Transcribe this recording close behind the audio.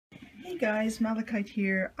guys, Malachite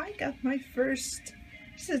here. I got my first,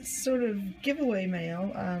 it's sort of giveaway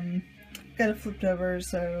mail. Got it flipped over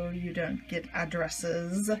so you don't get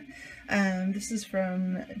addresses. This is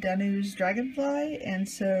from Danu's Dragonfly, and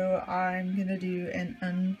so I'm gonna do an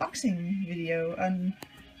unboxing video,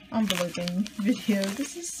 enveloping video.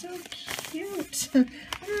 This is so cute.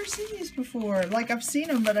 I've never seen these before. Like, I've seen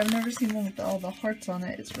them, but I've never seen one with all the hearts on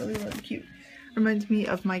it. It's really, really cute. Reminds me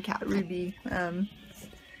of my cat Ruby,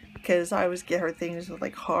 because I always get her things with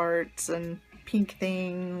like hearts and pink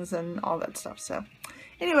things and all that stuff. So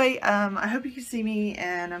anyway, I hope you can see me,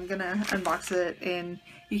 and I'm gonna unbox it, and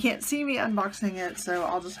you can't see me unboxing it, so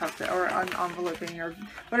I'll just have to, or enveloping, or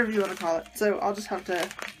whatever you want to call it. So I'll just have to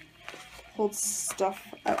hold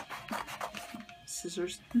stuff up.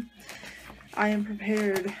 Scissors. I am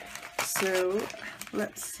prepared. So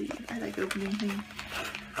let's see. I like opening things.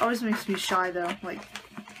 Always makes me shy though. Like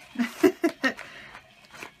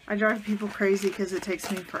I drive people crazy because it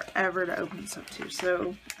takes me forever to open stuff too.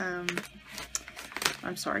 So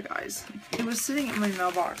I'm sorry guys. It was sitting in my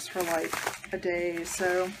mailbox for like a day.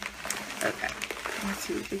 So okay. Let's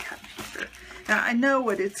see what we have here. Now I know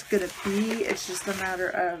what it's gonna be. It's just a matter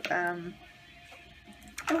of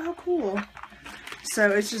oh, how cool. So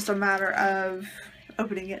it's just a matter of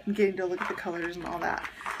opening it and getting to look at the colors and all that.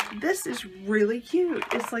 This is really cute.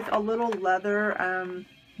 It's like a little leather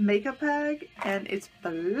makeup bag, and it's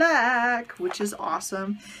black, which is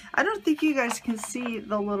awesome. I don't think you guys can see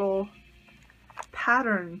the little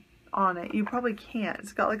pattern on it. You probably can't.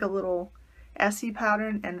 It's got like a little Essie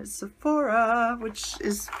pattern, and it's Sephora, which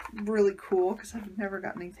is really cool because I've never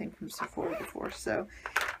gotten anything from Sephora before. So,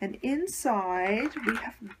 and inside we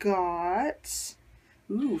have got,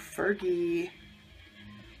 ooh, Fergie.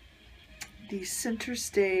 The Center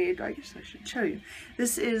Stage, I guess I should show you.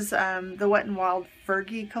 This is the Wet n Wild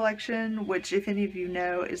Fergie collection, which, if any of you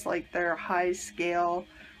know, is like their high scale,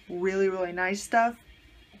 really, really nice stuff.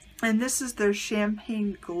 And this is their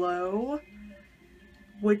Champagne Glow,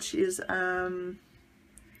 which is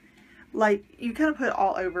like, you kind of put it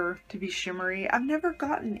all over to be shimmery. I've never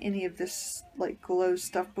gotten any of this like glow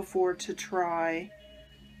stuff before to try,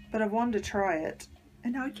 but I've wanted to try it.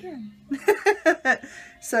 And now I can.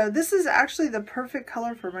 So this is actually the perfect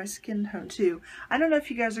color for my skin tone too. I don't know if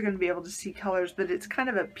you guys are going to be able to see colors, but it's kind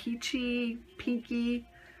of a peachy, pinky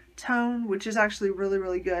tone, which is actually really,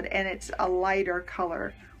 really good. And it's a lighter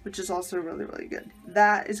color, which is also really, really good.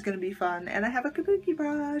 That is going to be fun. And I have a kabuki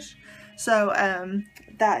brush. So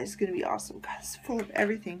that is going to be awesome. God, it's full of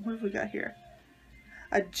everything. What have we got here?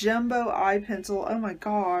 A jumbo eye pencil. Oh my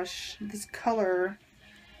gosh. This color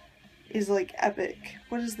is like epic.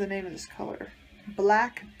 What is the name of this color?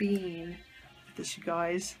 Black Bean. Look at this, you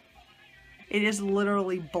guys. It is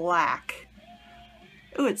literally black.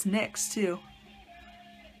 Oh, it's NYX too.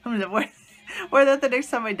 I'm gonna wear that the next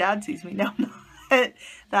time my dad sees me. No, I'm not.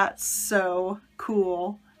 That's so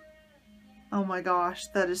cool. Oh my gosh,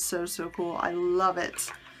 that is so, so cool. I love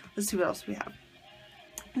it. Let's see what else we have.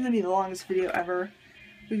 It's gonna be the longest video ever.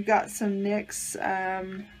 We've got some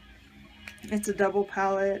NYX, it's a double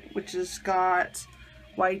palette, which has got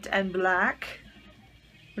white and black,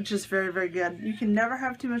 which is very, very good. You can never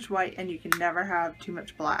have too much white, and you can never have too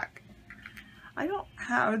much black. I don't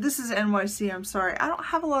have, this is NYC, I'm sorry. I don't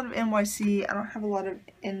have a lot of NYC. I don't have a lot of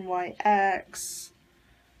NYX,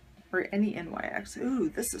 or any NYX. Ooh,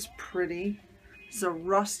 this is pretty. This is a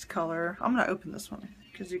rust color. I'm going to open this one,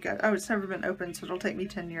 because you guys, oh, it's never been opened, so it'll take me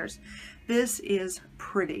 10 years. This is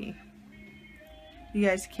pretty. You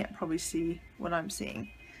guys can't probably see what I'm seeing.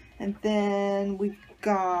 And then we've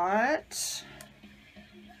got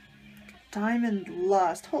Diamond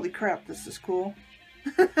Lust. Holy crap, this is cool.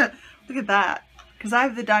 Look at that. Because I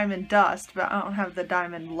have the Diamond Dust, but I don't have the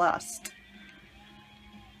Diamond Lust.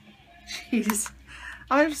 Jeez.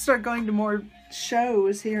 I have to start going to more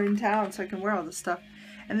shows here in town so I can wear all this stuff.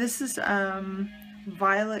 And this is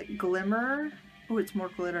Violet Glimmer. Oh, it's more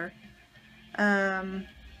glitter.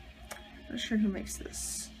 Not sure who makes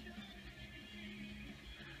this,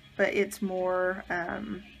 but it's more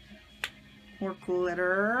more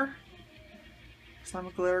glitter, so I'm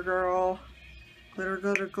a glitter girl. Glitter,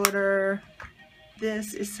 glitter, glitter.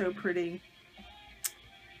 This is so pretty.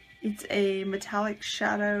 It's a metallic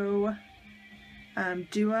shadow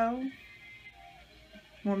duo.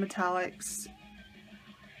 More metallics.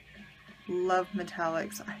 Love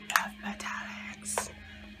metallics. I love metallics.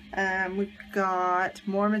 We've got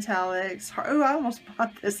more metallics. Oh, I almost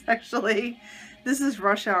bought this actually. This is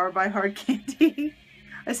Rush Hour by Hard Candy.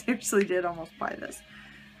 I seriously did almost buy this.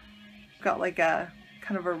 Got like a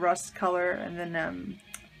kind of a rust color, and then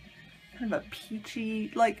kind of a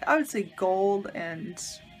peachy, like I would say gold and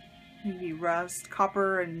maybe rust,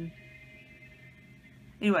 copper, and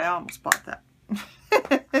anyway, I almost bought that.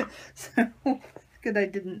 So good I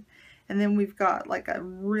didn't. And then we've got like a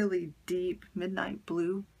really deep midnight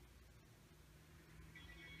blue.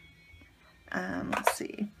 Let's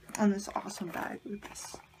see, on this awesome bag. Look at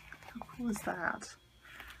this. How cool is that?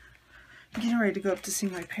 I'm getting ready to go up to see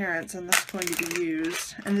my parents, and that's going to be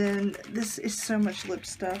used. And then this is so much lip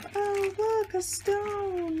stuff. Oh, look, a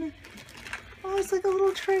stone. Oh, it's like a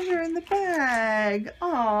little treasure in the bag.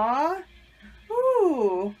 Aww.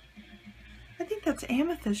 Ooh. I think that's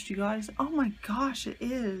amethyst, you guys. Oh my gosh, it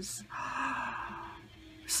is.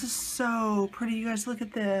 This is so pretty, you guys. Look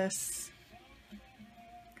at this.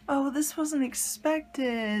 Oh, this wasn't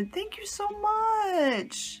expected. Thank you so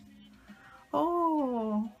much.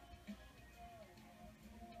 Oh.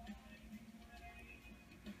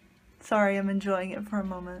 Sorry, I'm enjoying it for a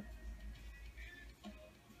moment.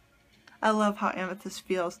 I love how amethyst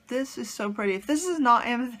feels. This is so pretty. If this is not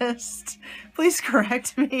amethyst, please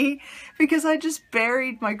correct me, because I just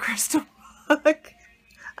buried my crystal book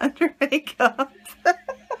under makeup.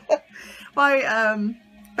 My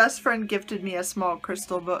best friend gifted me a small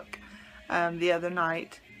crystal book the other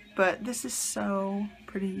night, but this is so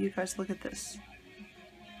pretty. You guys, look at this.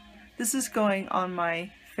 This is going on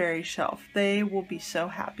my fairy shelf. They will be so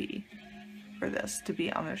happy for this to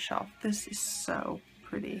be on their shelf. This is so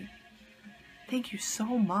pretty. Thank you so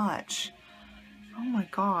much. Oh my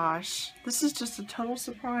gosh. This is just a total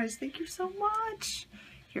surprise. Thank you so much.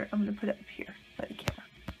 Here, I'm going to put it up here by the camera.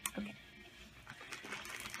 Okay.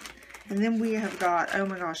 And then we have got, oh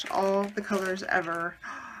my gosh, all the colors ever.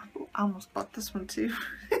 Ooh, I almost bought this one too.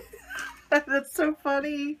 That's so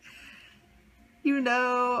funny. You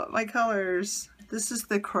know my colors. This is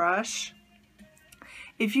the Crush.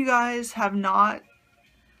 If you guys have not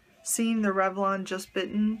seen the Revlon Just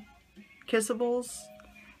Bitten Kissables,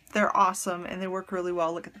 they're awesome and they work really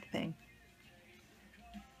well. Look at the thing.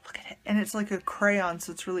 Look at it. And it's like a crayon,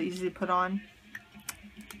 so it's really easy to put on.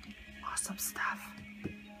 Awesome stuff.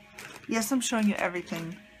 Yes, I'm showing you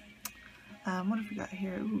everything. What have we got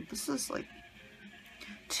here? Ooh, this is like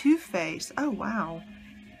Too Faced. Oh, wow.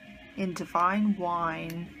 In Divine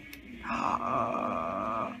Wine.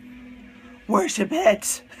 Worship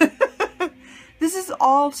it. This is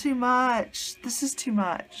all too much. This is too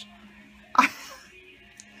much.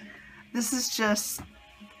 This is just,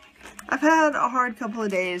 I've had a hard couple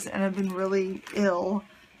of days and I've been really ill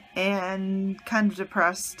and kind of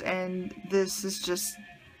depressed, and this is just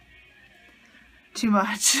too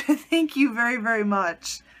much. Thank you very, very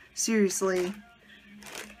much. Seriously.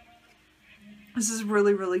 This is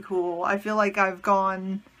really, really cool. I feel like I've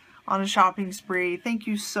gone on a shopping spree. Thank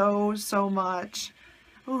you so, so much.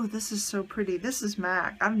 Oh, this is so pretty. This is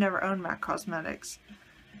MAC. I've never owned MAC Cosmetics.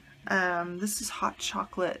 This is Hot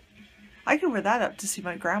Chocolate. I could wear that up to see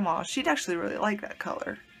my grandma. She'd actually really like that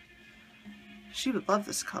color. She would love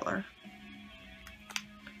this color.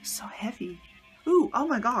 It's so heavy. Ooh, oh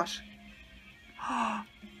my gosh.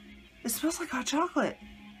 It smells like hot chocolate.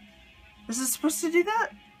 Is it supposed to do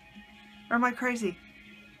that? Or am I crazy?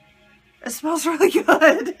 It smells really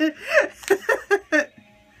good.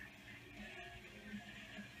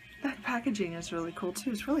 That packaging is really cool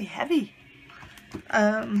too. It's really heavy.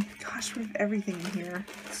 Gosh, we have everything in here.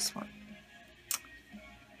 What's this one?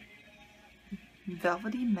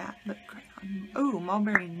 Velvety Matte Lip Crayon. Oh,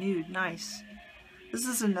 Mulberry Nude. Nice. This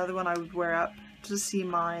is another one I would wear up to see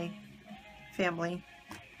my family.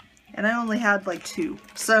 And I only had like 2.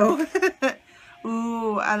 So,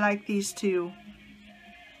 ooh, I like these 2.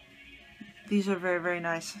 These are very, very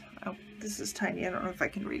nice. Oh, this is tiny. I don't know if I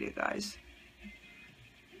can read it, guys.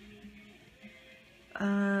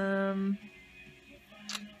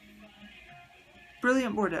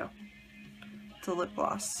 Brilliant Bordeaux. It's a lip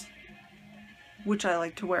gloss, which I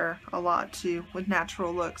like to wear a lot too, with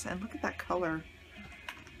natural looks. And look at that color.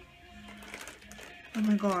 Oh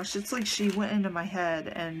my gosh, it's like she went into my head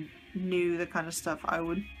and knew the kind of stuff I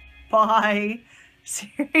would buy.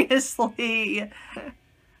 Seriously.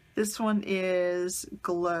 This one is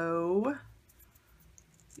Glow.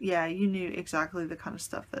 Yeah, you knew exactly the kind of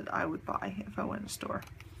stuff that I would buy if I went to a store.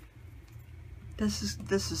 This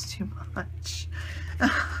is too much.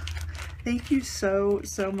 Thank you so,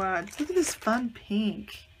 so much. Look at this fun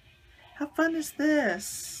pink. How fun is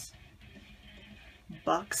this?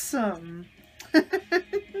 Buxom.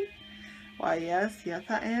 Why, yes,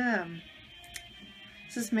 I am.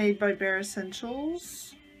 This is made by Bare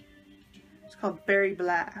Essentials. It's called Berry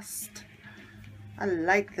Blast. I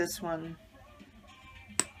like this one.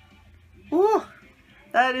 Ooh,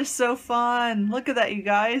 that is so fun. Look at that, you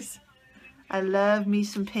guys. I love me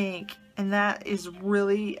some pink. And that is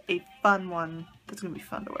really a fun one. That's going to be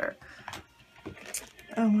fun to wear.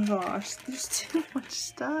 Oh my gosh, there's too much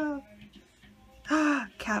stuff.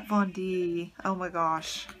 Kat Von D. Oh my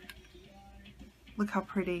gosh. Look how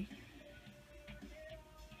pretty.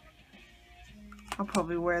 I'll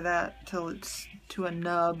probably wear that till it's to a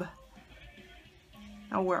nub.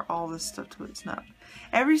 I'll wear all this stuff to its nub.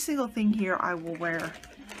 Every single thing here I will wear.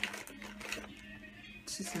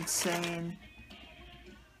 This is insane.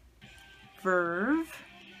 Verve.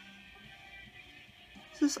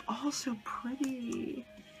 This is all so pretty.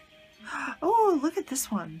 Oh, look at this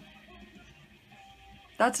one.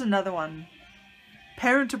 That's another one.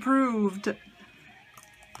 Parent approved.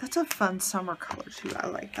 That's a fun summer color too. I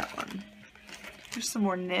like that one. Here's some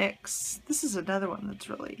more NYX. This is another one that's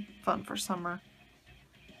really fun for summer.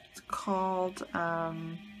 It's called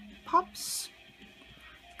Pops.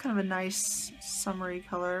 Kind of a nice summery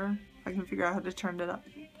color. I can figure out how to turn it up.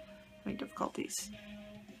 Any difficulties.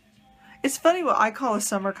 It's funny what I call a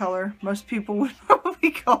summer color. Most people would probably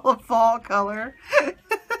call a fall color.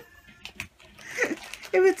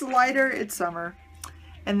 If it's lighter, it's summer.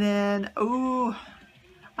 And then, oh,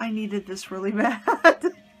 I needed this really bad.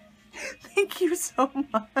 Thank you so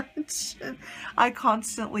much. I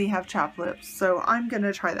constantly have chapped lips, so I'm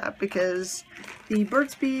gonna try that because the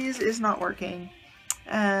Burt's Bees is not working.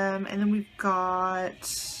 And then we've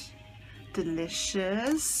got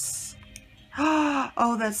Delicious.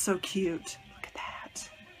 Oh, that's so cute. Look at that.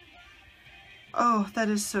 Oh, that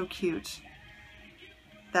is so cute.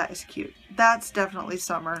 That is cute. That's definitely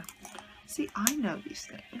summer. See, I know these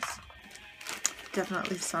things.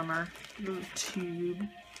 Definitely summer. Little tube.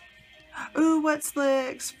 Ooh, Wet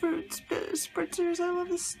Slicks, fruit spritzers. I love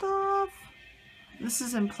this stuff. This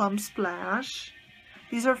is in Plum Splash.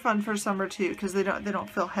 These are fun for summer too because they don't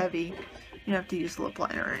feel heavy. You don't have to use lip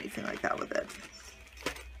liner or anything like that with it.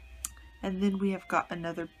 And then we have got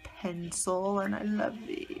another pencil, and I love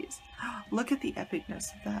these. Look at the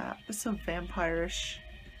epicness of that. It's so vampire-ish.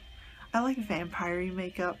 I like vampire-y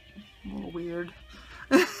makeup. A little weird.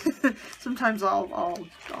 Sometimes I'll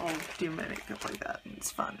do my makeup like that, and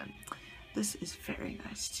it's fun. And this is very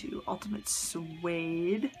nice too. Ultimate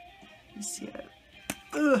Suede. You see it?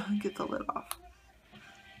 Ugh, get the lid off.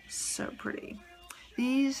 So pretty.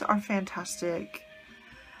 These are fantastic.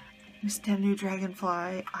 Miss Danu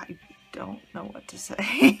Dragonfly. I don't know what to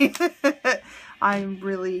say. I'm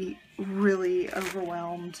really, really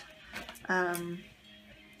overwhelmed. I'm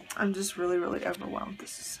just really, really overwhelmed.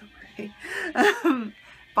 This is so pretty.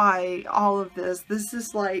 By all of this. This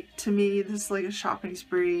is like, to me, this is like a shopping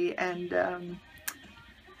spree, and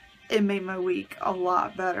it made my week a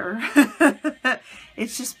lot better.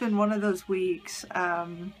 It's just been one of those weeks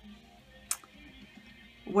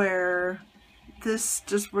where this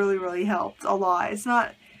just really, really helped a lot.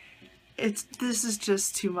 This is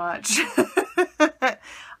just too much.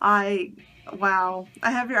 Wow.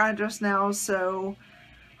 I have your address now, so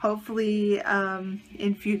hopefully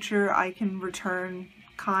in future I can return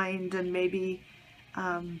kind and maybe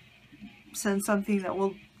send something that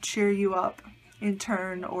will cheer you up in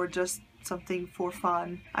turn, or just something for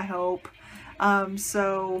fun, I hope.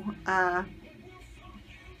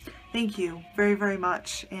 Thank you very, very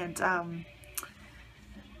much. And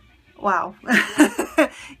wow.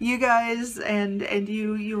 You guys and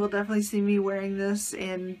you will definitely see me wearing this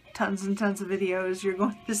in tons and tons of videos. You're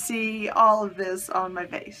going to see all of this on my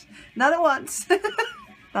face. Not at once.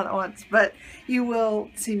 Not at once, but you will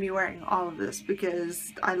see me wearing all of this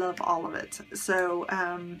because I love all of it. So,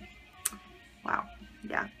 wow.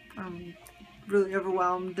 Yeah. I'm really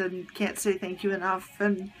overwhelmed and can't say thank you enough.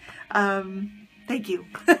 And, thank you.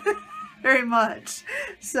 Very much.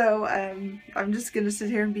 So I'm just gonna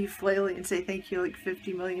sit here and be flailing and say thank you like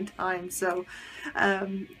 50 million times. So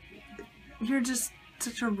you're just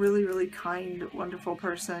such a really, really kind, wonderful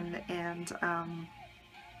person, and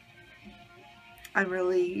I'm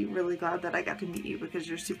really, really glad that I got to meet you because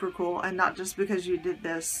you're super cool, and not just because you did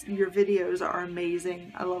this. Your videos are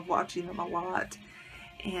amazing. I love watching them a lot.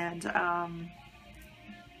 And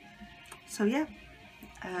so yeah,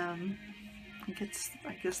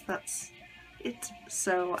 I guess that's it.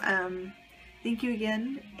 So thank you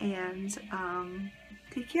again, and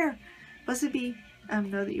take care. Blessed be.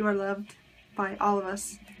 Know that you are loved by all of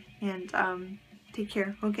us, and take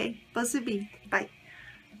care. Okay, blessed be. Bye.